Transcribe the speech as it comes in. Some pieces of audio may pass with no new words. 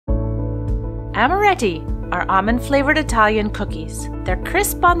Amaretti are almond-flavored Italian cookies. They're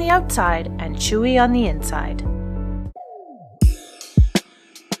crisp on the outside and chewy on the inside.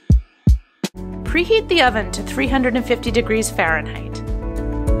 Preheat the oven to 350 degrees Fahrenheit.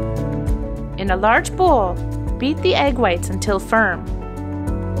 In a large bowl, beat the egg whites until firm.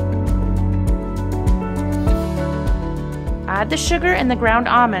 Add the sugar and the ground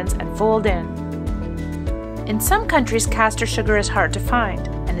almonds and fold in. In some countries, caster sugar is hard to find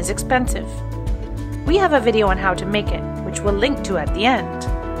and is expensive. We have a video on how to make it, which we'll link to at the end.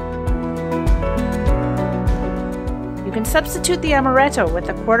 You can substitute the Amaretto with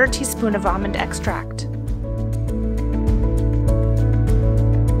a 1/4 teaspoon of almond extract.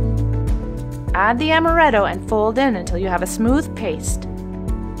 Add the Amaretto and fold in until you have a smooth paste.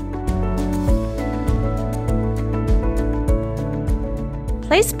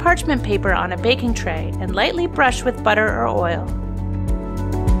 Place parchment paper on a baking tray and lightly brush with butter or oil.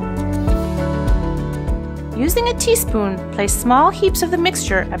 Using a teaspoon, place small heaps of the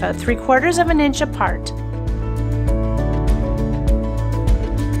mixture about 3/4 of an inch apart.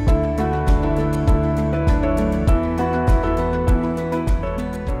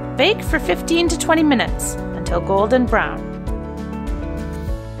 Bake for 15 to 20 minutes until golden brown.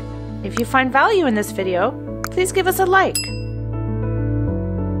 If you find value in this video, please give us a like.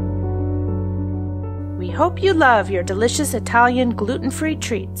 We hope you love your delicious Italian gluten-free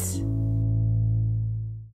treats.